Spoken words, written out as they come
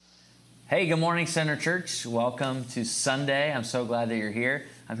Hey, good morning, Center Church. Welcome to Sunday. I'm so glad that you're here.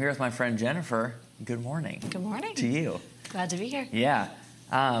 I'm here with my friend Jennifer. Good morning. Good morning. To you. Glad to be here. Yeah.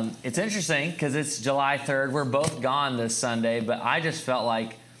 It's interesting because it's July 3rd. We're both gone this Sunday, but I just felt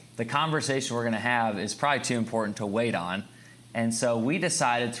like the conversation we're going to have is probably too important to wait on. And so we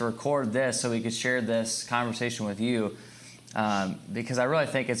decided to record this so we could share this conversation with you because I really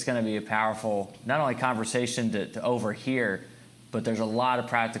think it's going to be a powerful, not only conversation to overhear, but there's a lot of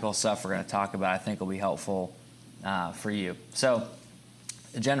practical stuff we're going to talk about I think will be helpful for you. So,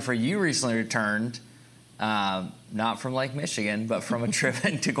 Jennifer, you recently returned, not from Lake Michigan, but from a trip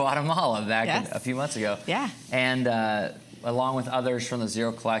to Guatemala back a few months ago. Yeah. And along with others from the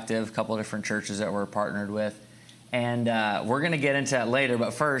Zero Collective, a couple of different churches that we're partnered with. And we're going to get into that later.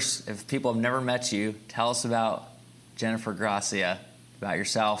 But first, if people have never met you, tell us about Jennifer Gracia, about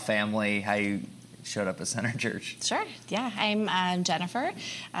yourself, family, how you showed up at Center Church. Sure. Yeah, I'm Jennifer.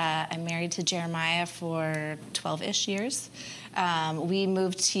 I'm married to Jeremiah for 12-ish years. We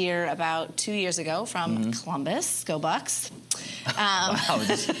moved here about 2 years ago from Columbus. Go Bucks. Wow,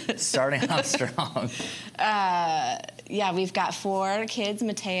 just starting off strong. Yeah, we've got 4 kids.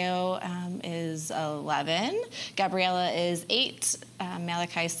 Mateo is 11. Gabriella is 8.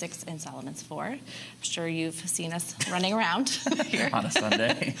 Malachi 6, and Solomon's 4. I'm sure you've seen us running around here. On a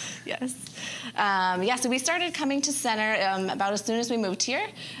Sunday. Yes. So we started coming to Center about as soon as we moved here.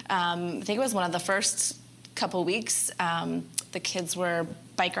 I think it was one of the first couple weeks. The kids were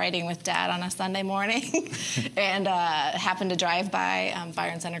bike riding with Dad on a Sunday morning and happened to drive by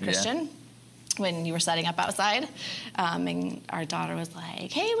Byron Center Christian. When you were setting up outside, and our daughter was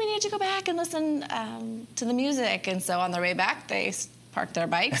like, hey, we need to go back and listen to the music. And so on their way back, they parked their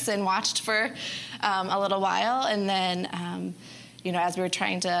bikes and watched for a little while. And then, as we were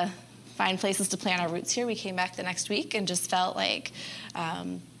trying to find places to plant our roots here, we came back the next week and just felt like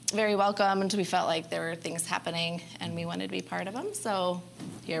very welcome. And we felt like there were things happening and we wanted to be part of them. So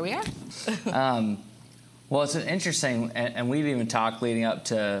here we are. Well, it's interesting, and we've even talked leading up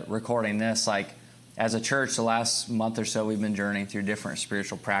to recording this, like as a church, the last month or so, we've been journeying through different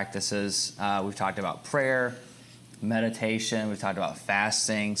spiritual practices. We've talked about prayer, meditation, we've talked about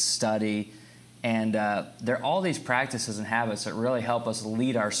fasting, study, and there are all these practices and habits that really help us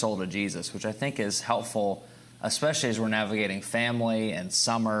lead our soul to Jesus, which I think is helpful, especially as we're navigating family and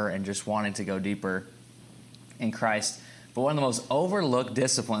summer and just wanting to go deeper in Christ. But one of the most overlooked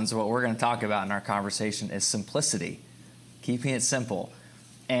disciplines of what we're going to talk about in our conversation is simplicity, keeping it simple.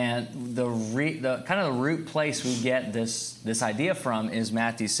 And the kind of the root place we get this idea from is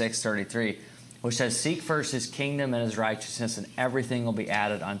Matthew 6:33, which says, "Seek first His kingdom and His righteousness, and everything will be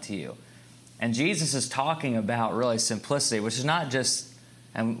added unto you." And Jesus is talking about really simplicity, which is not just,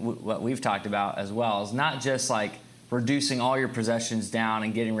 and what we've talked about as well, is not just like reducing all your possessions down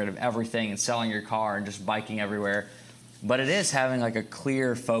and getting rid of everything and selling your car and just biking everywhere. But it is having like a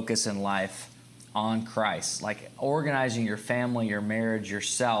clear focus in life on Christ, like organizing your family, your marriage,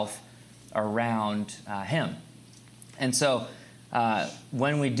 yourself around Him. And so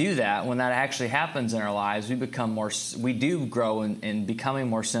when we do that, when that actually happens in our lives, we do grow in becoming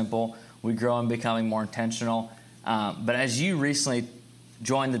more simple. We grow in becoming more intentional. But as you recently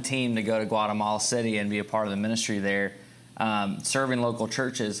joined the team to go to Guatemala City and be a part of the ministry there, serving local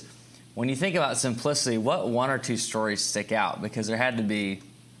churches, when you think about simplicity, what 1 or 2 stories stick out? Because there had to be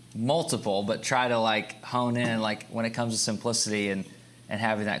multiple, but try to like hone in, like when it comes to simplicity and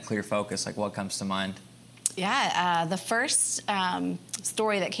having that clear focus, like what comes to mind? Yeah, the first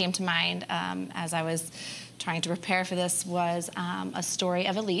story that came to mind as I was trying to prepare for this was a story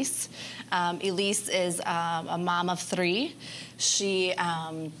of Elise. Elise is a mom of 3. She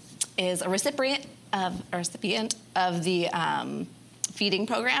is a recipient of the feeding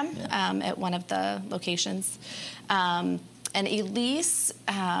program at one of the locations. And Elise,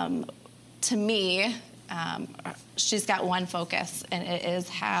 to me, she's got one focus, and it is,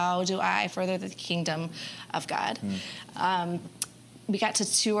 how do I further the kingdom of God? We got to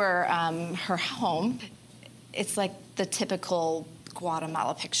tour her home. It's like the typical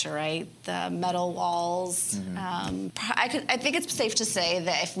Guatemala picture, right? The metal walls. I think it's safe to say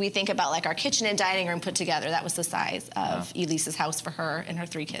that if we think about like our kitchen and dining room put together, that was the size of Elise's house for her and her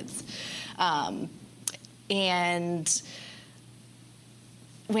 3 kids. And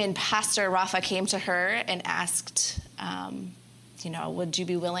when Pastor Rafa came to her and asked, would you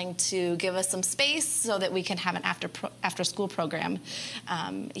be willing to give us some space so that we can have an after school program?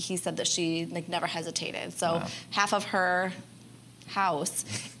 He said that she never hesitated. So half of her house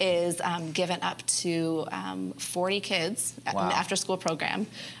is given up to 40 kids in the after school program,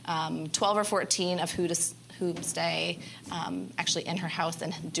 12 or 14 of who hoop, stay actually in her house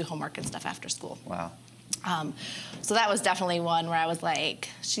and do homework and stuff after school. Wow. So that was definitely one where I was like,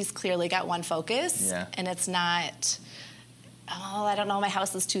 she's clearly got one focus. Yeah. And it's not, oh, I don't know, my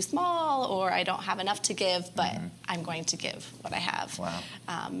house is too small or I don't have enough to give, but I'm going to give what I have. Wow.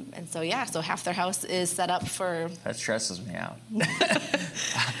 And so, so half their house is set up for... That stresses me out.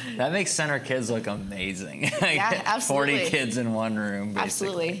 That makes center kids look amazing. Yeah, absolutely. 40 kids in one room, basically.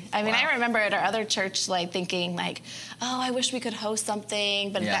 Absolutely. I mean, Wow. I remember at our other church, like, thinking, like, oh, I wish we could host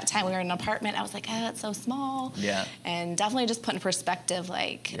something. But at that time, we were in an apartment. I was like, oh, it's so small. Yeah. And definitely just put in perspective,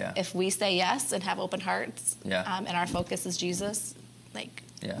 like, if we say yes and have open hearts, and our focus is Jesus, like,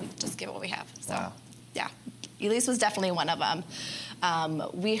 just give what we have. So, wow. Yeah. Elise was definitely one of them.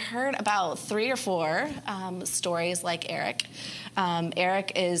 We heard about 3 or 4 stories like Eric.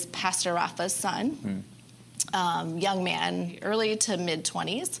 Eric is Pastor Rafa's son, young man, early to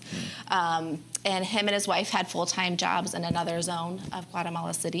mid-20s. And him and his wife had full-time jobs in another zone of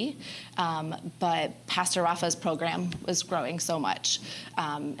Guatemala City. But Pastor Rafa's program was growing so much,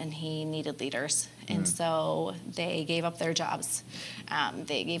 and he needed leaders. And so they gave up their jobs.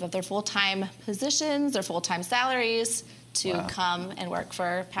 They gave up their full-time positions, their full-time salaries, to come and work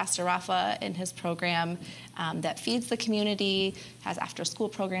for Pastor Rafa in his program that feeds the community, has after-school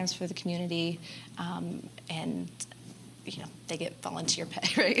programs for the community, and they get volunteer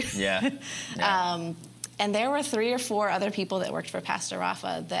pay, right? Yeah. And there were 3 or 4 other people that worked for Pastor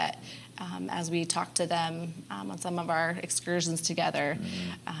Rafa that, as we talked to them on some of our excursions together,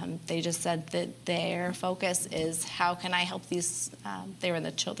 they just said that their focus is, how can I help these? They were in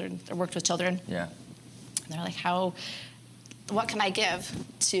the children, or worked with children. Yeah. And they're like, what can I give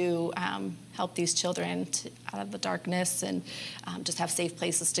to help these children out of the darkness and just have safe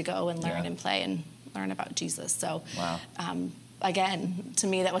places to go and learn and play and learn about Jesus? So, again, to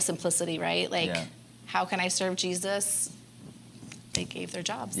me, that was simplicity, right? Like, how can I serve Jesus? They gave their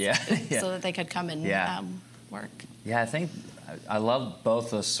jobs so that they could come and work. Yeah, I think I love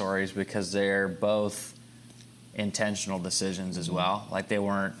both those stories because they're both intentional decisions as well. Like, they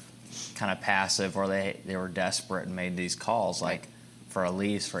weren't kind of passive, or they were desperate and made these calls. Like, for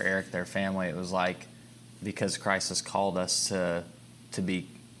Elise, for Eric, their family, it was like, because Christ has called us to be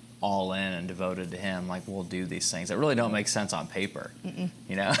all in and devoted to Him, like, we'll do these things that really don't make sense on paper.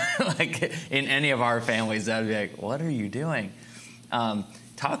 Like, in any of our families, that'd be like, what are you doing?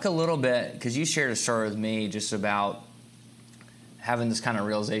 Talk a little bit, because you shared a story with me just about having this kind of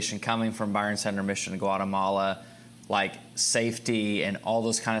realization coming from Byron Center Mission to Guatemala, like safety and all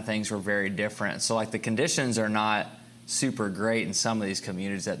those kind of things were very different. So, like, the conditions are not super great in some of these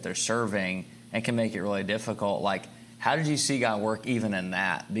communities that they're serving and can make it really difficult. Like, how did you see God work even in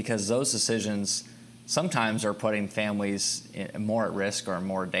that? Because those decisions sometimes are putting families more at risk or in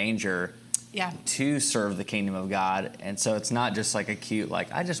more danger to serve the kingdom of God. And so it's not just like a cute, like,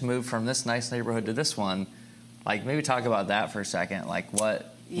 I just moved from this nice neighborhood to this one. Like, maybe talk about that for a second. Like,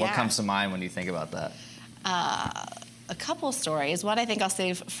 what comes to mind when you think about that? A couple stories. One I think I'll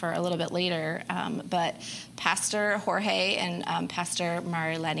save for a little bit later. But Pastor Jorge and Pastor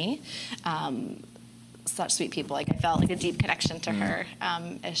Marileni, such sweet people. Like, I felt like a deep connection to her.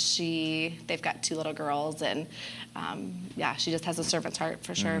 As they've got 2 little girls, and she just has a servant's heart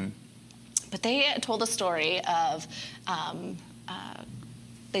for sure. But they told a story of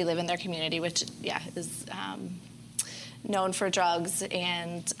they live in their community, which is known for drugs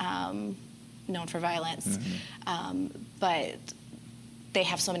and known for violence. But they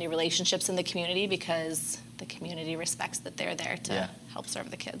have so many relationships in the community because the community respects that they're there to help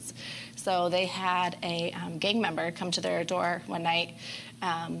serve the kids. So they had a gang member come to their door one night,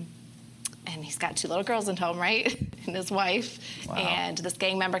 and he's got 2 little girls in home, right? And his wife. Wow. And this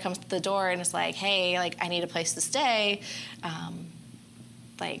gang member comes to the door and is like, hey, like, I need a place to stay.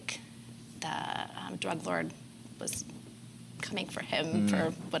 Like, the drug lord was coming for him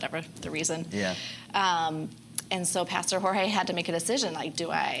for whatever the reason. And so Pastor Jorge had to make a decision, like, do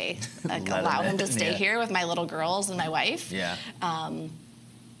I allow him to stay here with my little girls and my wife?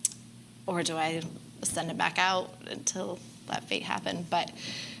 Or do I send him back out until that fate happened? But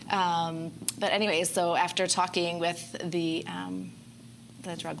anyways, so after talking with the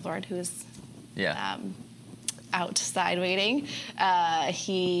drug lord who was outside waiting,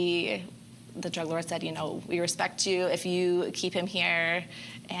 the drug lord said, we respect you if you keep him here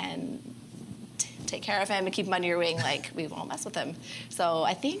and take care of him and keep him under your wing. Like, we won't mess with him. So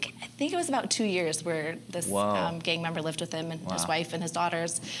I think it was about 2 years where this gang member lived with him and his wife and his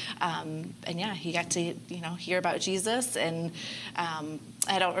daughters. And yeah, he got to, hear about Jesus. And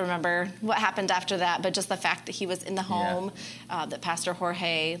I don't remember what happened after that, but just the fact that he was in the home, that Pastor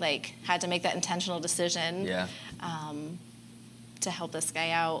Jorge, had to make that intentional decision to help this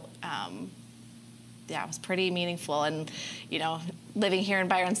guy out. It was pretty meaningful. And, living here in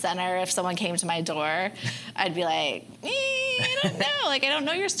Byron Center, if someone came to my door, I'd be like, I don't know. I don't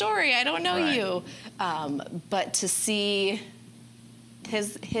know your story. I don't know you. But to see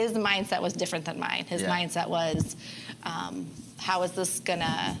his mindset was different than mine. His mindset was, how is this going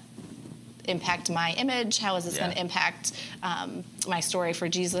to impact my image? How is this going to impact my story for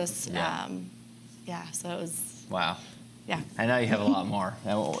Jesus? So it was... Wow. Yeah. I know you have a lot more,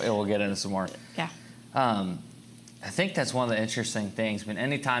 and we'll get into some more. Yeah. I think that's one of the interesting things.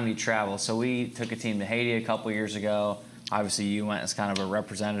 Anytime you travel, so we took a team to Haiti a couple years ago. Obviously, you went as kind of a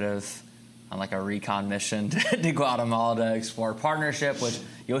representative on a recon mission to Guatemala to explore partnership, which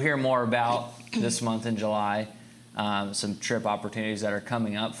you'll hear more about this month in July. Some trip opportunities that are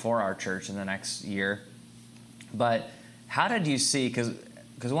coming up for our church in the next year. But how did you see, because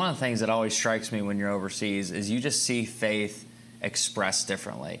one of the things that always strikes me when you're overseas is you just see faith expressed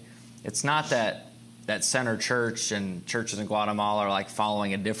differently. It's not that Center Church and churches in Guatemala are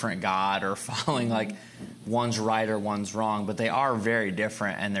following a different God or following one's right or one's wrong, but they are very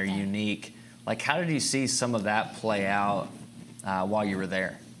different and they're unique. How did you see some of that play out while you were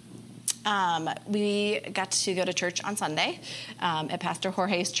there? We got to go to church on Sunday at Pastor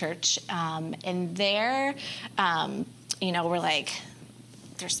Jorge's church, and there, we're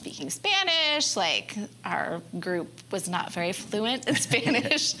they're speaking Spanish. Our group was not very fluent in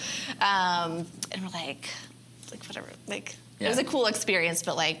Spanish, and we're whatever. It was a cool experience,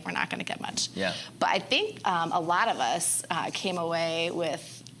 but we're not going to get much. Yeah. But I think a lot of us came away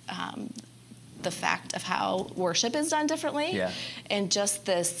with the fact of how worship is done differently, and just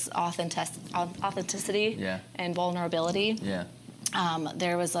this authenticity and vulnerability. Yeah.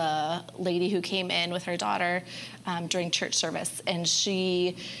 There was a lady who came in with her daughter during church service, and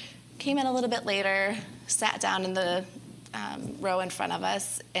she came in a little bit later, sat down in the row in front of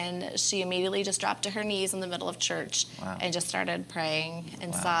us, and she immediately just dropped to her knees in the middle of church and just started praying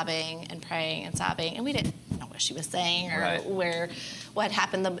and sobbing and praying and sobbing. And we didn't know what she was saying or what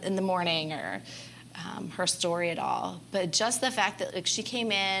happened in the morning or her story at all. But just the fact that she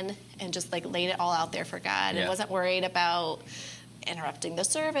came in and just laid it all out there for God and wasn't worried about interrupting the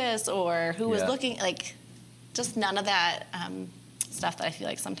service or who was looking, just none of that stuff that I feel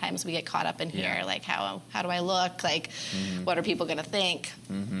sometimes we get caught up in here, how do I look, what are people going to think?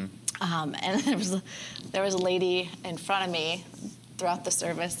 And there was a lady in front of me throughout the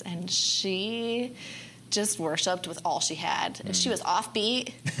service, and she just worshipped with all she had. And she was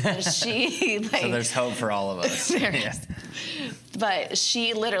offbeat. And she so there's hope for all of us. But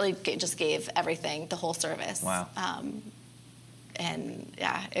she literally just gave everything the whole service. Wow. And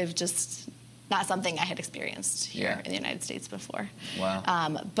it was just not something I had experienced here in the United States before.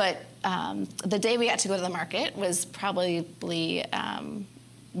 Wow. But the day we got to go to the market was probably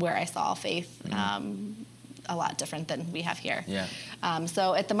where I saw faith a lot different than we have here. Yeah.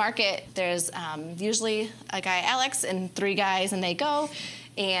 So at the market, there's usually a guy, Alex, and 3 guys, and they go.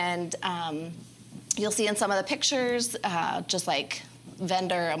 And you'll see in some of the pictures, just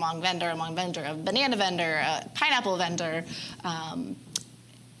vendor among vendor among vendor, a banana vendor, a pineapple vendor,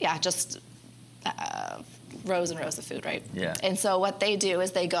 just rows and rows of food, right? Yeah. And so what they do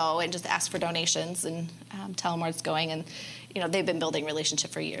is they go and just ask for donations and tell them where it's going. And, they've been building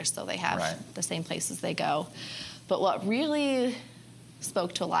relationship for years, so they have the same places they go. But what really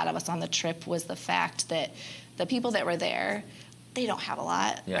spoke to a lot of us on the trip was the fact that the people that were there, they don't have a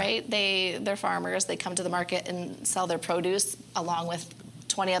lot, right? They're farmers. They come to the market and sell their produce along with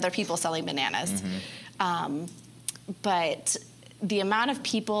 20 other people selling bananas. But the amount of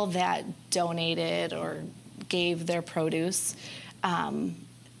people that donated or gave their produce,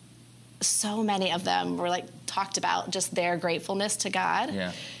 so many of them were talked about just their gratefulness to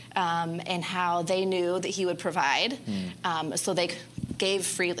God, and how they knew that He would provide. So they gave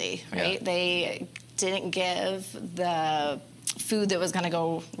freely, right? They didn't give the food that was going to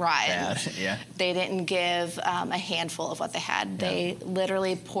go rotten. They didn't give a handful of what they had. They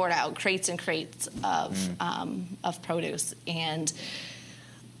literally poured out crates and crates of produce. And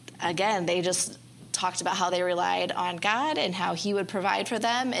again, they just talked about how they relied on God and how He would provide for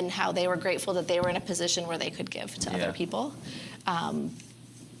them and how they were grateful that they were in a position where they could give to other people.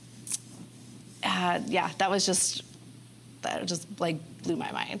 That was just that just like blew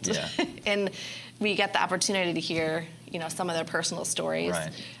my mind. Yeah. And we get the opportunity to hear, some of their personal stories.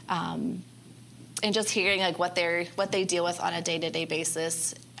 Right. And just hearing like what they deal with on a day-to-day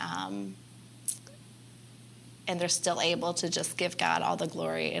basis. And they're still able to just give God all the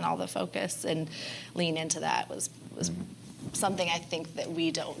glory and all the focus and lean into that was something I think that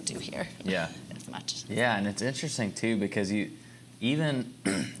we don't do here as much. Yeah, and it's interesting too because even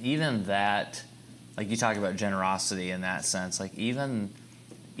that, like you talk about generosity in that sense, like even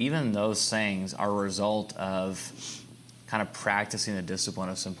those things are a result of kind of practicing the discipline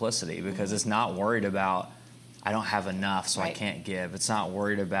of simplicity because it's not worried about I don't have enough so I can't give. It's not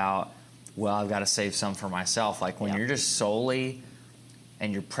worried about I've got to save some for myself. Like when you're just solely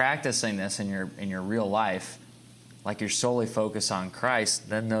and you're practicing this in your real life, like you're solely focused on Christ,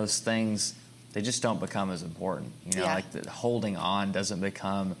 then those things, they just don't become as important. Like the holding on doesn't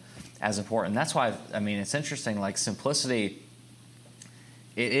become as important. That's why, it's interesting, like simplicity,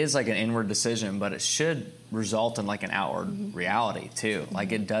 it is like an inward decision, but it should result in like an outward reality too.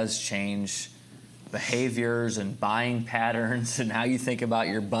 Like it does change behaviors and buying patterns and how you think about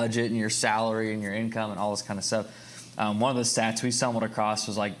your budget and your salary and your income and all this kind of stuff. One of the stats we stumbled across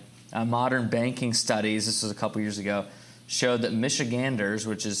was like modern banking studies, this was a couple years ago, showed that Michiganders,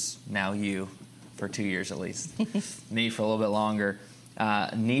 which is now you for 2 years at least, me for a little bit longer,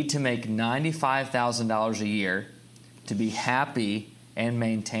 need to make $95,000 a year to be happy and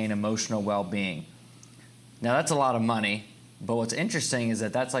maintain emotional well-being. Now that's a lot of money. But what's interesting is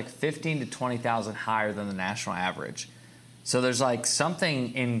that that's like 15 to 20,000 higher than the national average. So there's like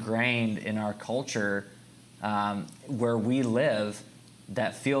something ingrained in our culture where we live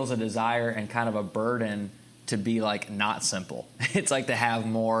that feels a desire and kind of a burden to be like not simple. It's like to have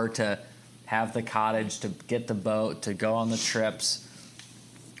more, to have the cottage, to get the boat, to go on the trips,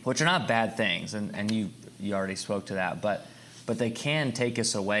 which are not bad things. And you already spoke to that. But they can take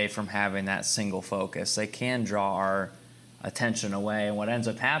us away from having that single focus. They can draw our attention away, and what ends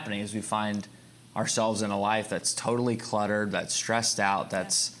up happening is we find ourselves in a life that's totally cluttered, that's stressed out,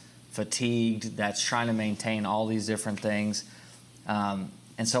 that's fatigued, that's trying to maintain all these different things. And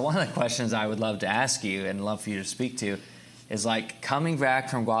so one of the questions I would love to ask you and love for you to speak to is like coming back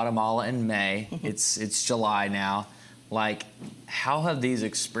from Guatemala in May, it's July now, like how have these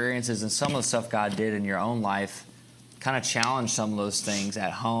experiences and some of the stuff God did in your own life kind of challenged some of those things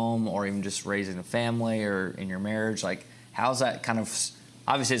at home or even just raising a family or in your marriage? Like how's that kind of,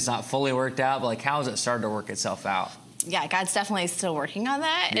 obviously it's not fully worked out, but like how has it started to work itself out? Yeah, God's definitely still working on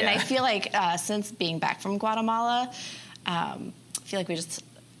that. And I feel like since being back from Guatemala, I feel like he's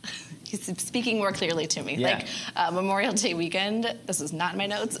speaking more clearly to me. Yeah. Like Memorial Day weekend, this is not in my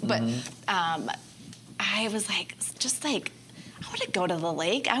notes, but I was like, I want to go to the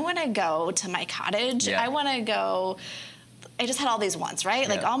lake. I want to go to my cottage. I want to go. I just had all these wants, right?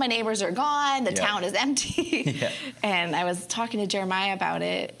 Like all my neighbors are gone. The town is empty. And I was talking to Jeremiah about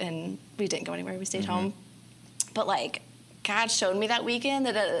it, and we didn't go anywhere. We stayed home. But like God showed me that weekend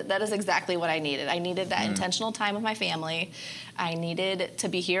that is exactly what I needed. I needed that intentional time with my family. I needed to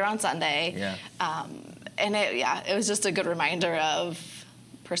be here on Sunday. And it was just a good reminder of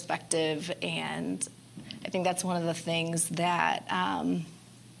perspective, and I think that's one of the things that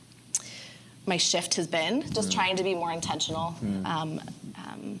my shift has been, just trying to be more intentional,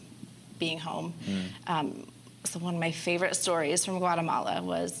 being home. So one of my favorite stories from Guatemala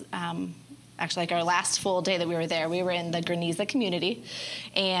was actually like our last full day that we were there. We were in the Gracia community,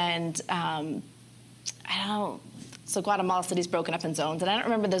 and so Guatemala City's broken up in zones, and I don't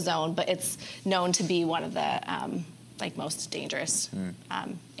remember the zone, but it's known to be one of the most dangerous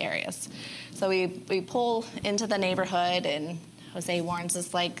areas. So we pull into the neighborhood, and Jose warns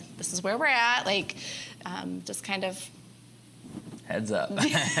us, like, this is where we're at, like, just kind of heads up.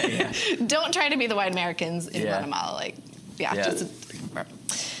 Don't try to be the white Americans in Guatemala.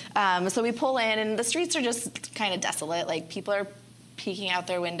 So we pull in, and the streets are just kind of desolate. Like, people are peeking out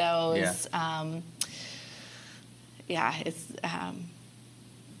their windows. It's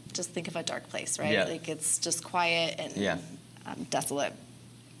just think of a dark place, right? Like, it's just quiet and desolate.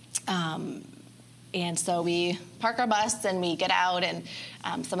 And so we park our bus and we get out, and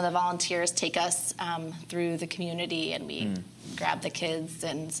some of the volunteers take us through the community, and we grab the kids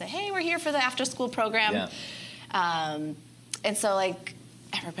and say, hey, we're here for the after-school program. And so, like,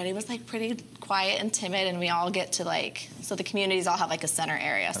 everybody was, like, pretty quiet and timid, and we all get to, like, so the communities all have, like, a center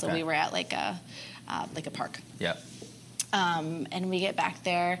area. So we were at, like a park. And we get back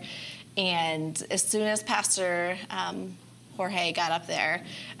there, and as soon as Pastor Jorge got up there,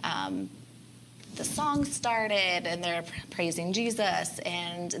 the song started, and they're praising Jesus,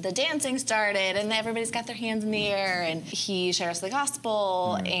 and the dancing started, and everybody's got their hands in the air, and he shares the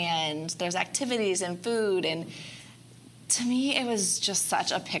gospel, and there's activities and food. And to me, it was just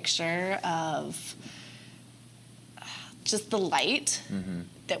such a picture of just the light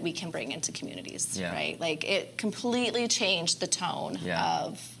that we can bring into communities, right? Like, it completely changed the tone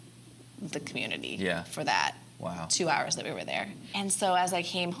of the community for that 2 hours that we were there. And so as I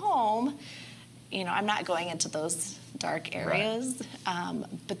came home, you know, I'm not going into those dark areas,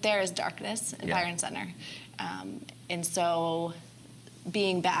 but there is darkness in Byron Center. And so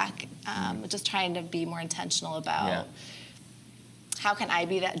being back, just trying to be more intentional about how can I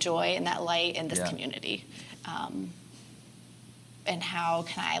be that joy and that light in this community? And how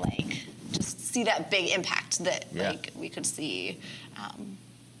can I, like, just see that big impact that, like, we could see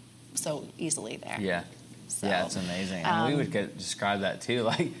so easily there. Yeah. So, yeah, it's amazing. And we would describe that, too,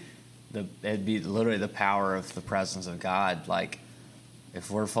 like, it'd be literally the power of the presence of God. Like, if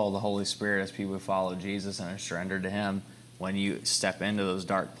we're full of the Holy Spirit as people who follow Jesus and are surrendered to Him, when you step into those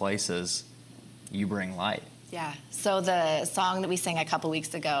dark places, you bring light. Yeah. So the song that we sang a couple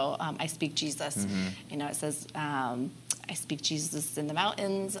weeks ago, I Speak Jesus, you know, it says, I speak Jesus in the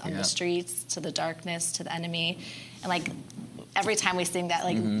mountains, on the streets, to the darkness, to the enemy. And, like, every time we sing that,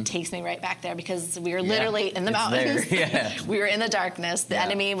 like, takes me right back there, because we were literally in the mountains. We were in the darkness. The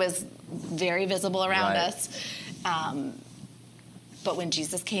enemy was very visible around us. But when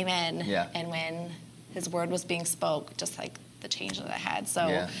Jesus came in and when His word was being spoke, just like the change that I had.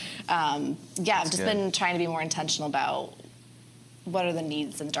 So, I've just been trying to be more intentional about what are the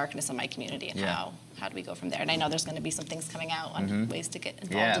needs and the darkness of my community, and how do we go from there. And I know there's going to be some things coming out on ways to get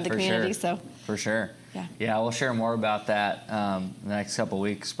involved in the community. Sure. For sure. Yeah, we'll share more about that in the next couple of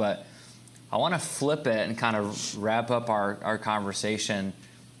weeks. But I want to flip it and kind of wrap up our conversation,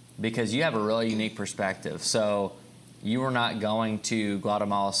 because you have a really unique perspective. So you were not going to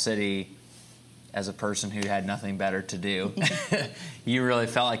Guatemala City as a person who had nothing better to do. You really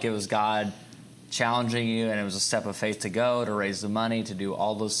felt like it was God challenging you, and it was a step of faith to go, to raise the money, to do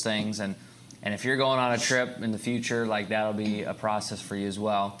all those things. And if you're going on a trip in the future, like, that'll be a process for you as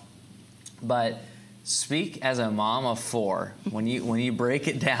well. But speak as a mom of 4. When you break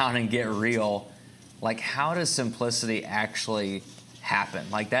it down and get real, like, how does simplicity actually happen?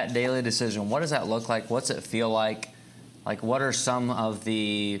 Like, that daily decision, what does that look like? What's it feel like? Like, what are some of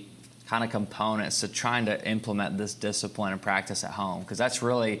the kind of components to trying to implement this discipline and practice at home? Because that's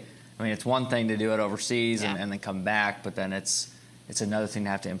really, I mean, it's one thing to do it overseas and then come back, but then it's another thing to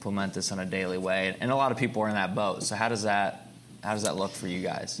have to implement this in a daily way. And a lot of people are in that boat. So how does that look for you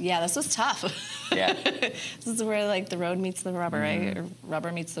guys? Yeah, this was tough. This is where, like, the road meets the rubber, right? Or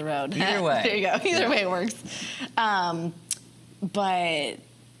rubber meets the road. Either way. There you go. Either way it works. But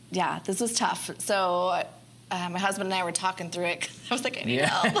yeah, this was tough. So my husband and I were talking through it. I was like, I need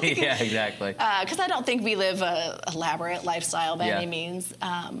help. Like, exactly. Because I don't think we live a elaborate lifestyle by any means.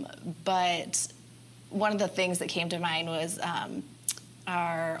 But one of the things that came to mind was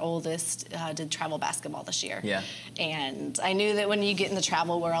our oldest did travel basketball this year. And I knew that when you get in the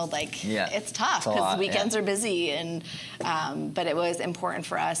travel world, like, it's tough because weekends are busy. And but it was important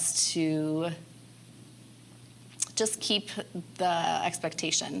for us to just keep the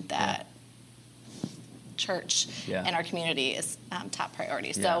expectation that church and our community is top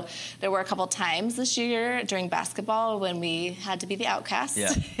priority. So there were a couple times this year during basketball when we had to be the outcast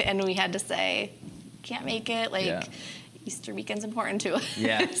and we had to say, can't make it, like, Easter weekend's important to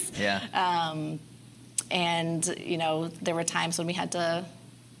us. And, you know, there were times when we had to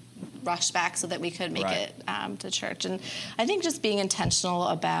rush back so that we could make it to church. And I think just being intentional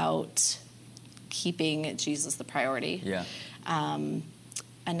about keeping Jesus the priority.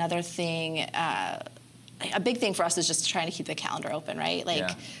 Another thing, a big thing for us is just trying to keep the calendar open, right?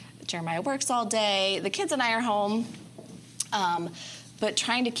 Like, Jeremiah works all day. The kids and I are home. But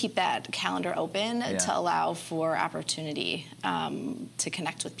trying to keep that calendar open to allow for opportunity to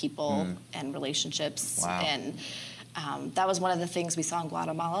connect with people and relationships. And that was one of the things we saw in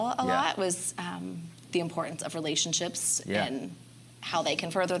Guatemala a lot, was the importance of relationships and how they can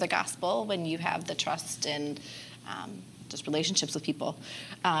further the gospel when you have the trust and just relationships with people.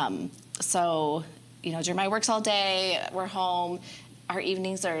 So, you know, Jeremiah works all day. We're home. Our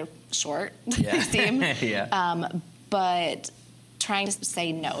evenings are short, they seem. But trying to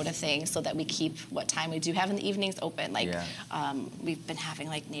say no to things so that we keep what time we do have in the evenings open. Like, we've been having,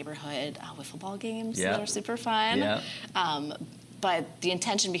 like, neighborhood wiffle ball games that are super fun. But the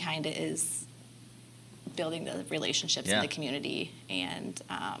intention behind it is building the relationships in the community and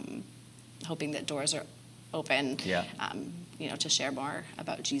hoping that doors are open, you know, to share more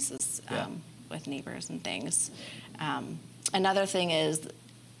about Jesus with neighbors and things. Another thing is,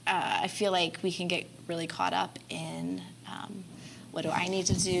 I feel like we can get really caught up in what do I need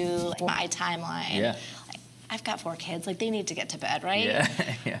to do, like my timeline. Yeah. Like, I've got 4 kids, like they need to get to bed, right?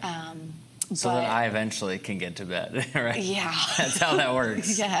 Yeah. So that I eventually can get to bed, right? Yeah. That's how that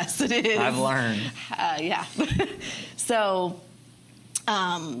works. Yes, it is. I've learned. Yeah. So,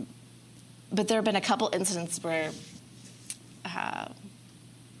 but there have been a couple incidents where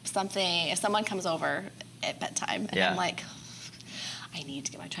if someone comes over at bedtime and I'm like, I need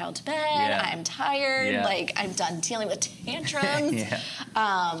to get my child to bed. Yeah. I'm tired. Yeah. Like, I'm done dealing with tantrums.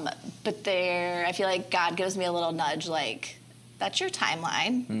 But I feel like God gives me a little nudge, like, that's your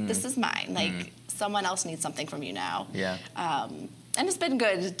timeline. This is mine. Like, someone else needs something from you now. Yeah. And it's been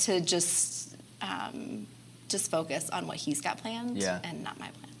good to just focus on what He's got planned and not my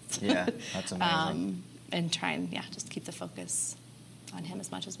plans. Yeah, that's amazing. And try and, just keep the focus on Him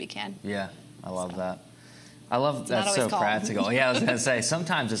as much as we can. Yeah, I love that. I love that's so calm. practical. Yeah, I was going to say,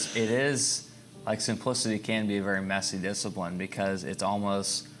 sometimes it is, like, simplicity can be a very messy discipline because it's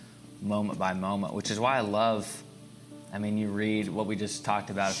almost moment by moment, which is why I love, you read what we just talked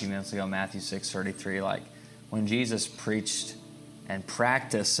about a few minutes ago, Matthew 6:33, like, when Jesus preached and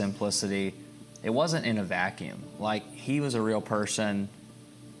practiced simplicity, it wasn't in a vacuum. Like, He was a real person,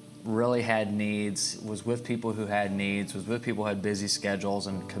 really had needs, was with people who had needs, was with people who had busy schedules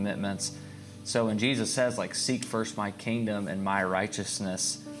and commitments. So when Jesus says, like, seek first my kingdom and my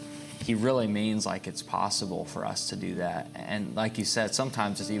righteousness, He really means, like, it's possible for us to do that. And like you said,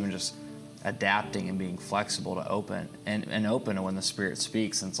 sometimes it's even just adapting and being flexible to open when the Spirit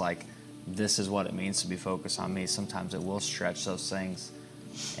speaks. And it's like, this is what it means to be focused on me. Sometimes it will stretch those things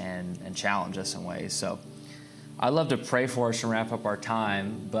and challenge us in ways. So I'd love to pray for us and wrap up our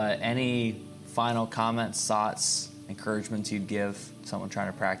time, but any final comments, thoughts, encouragements you'd give someone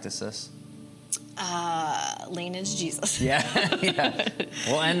trying to practice this? Lean into Jesus. Yeah.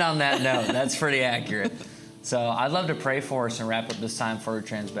 We'll end on that note. That's pretty accurate. So I'd love to pray for us and wrap up this time for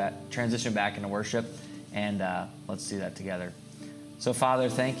transition back into worship, and let's do that together. So, Father,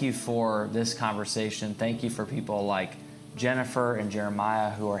 thank you for this conversation. Thank you for people like Jennifer and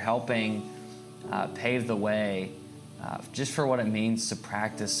Jeremiah who are helping pave the way just for what it means to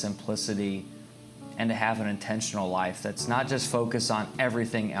practice simplicity and to have an intentional life that's not just focused on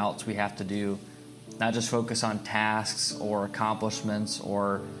everything else we have to do, not just focused on tasks or accomplishments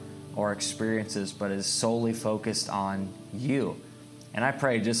or experiences, but is solely focused on you. And I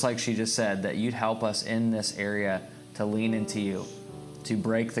pray, just like she just said, that you'd help us in this area to lean into you, to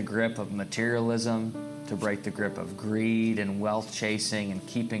break the grip of materialism, to break the grip of greed and wealth chasing and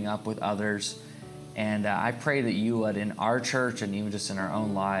keeping up with others. And I pray that you would, in our church and even just in our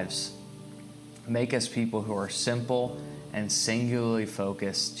own lives, make us people who are simple and singularly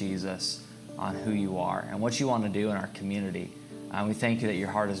focused, Jesus, on who you are and what you want to do in our community. We thank you that your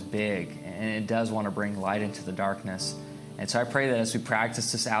heart is big and it does want to bring light into the darkness. And so I pray that as we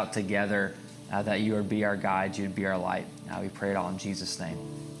practice this out together, that you would be our guide, you would be our light. We pray it all in Jesus' name.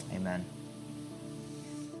 Amen.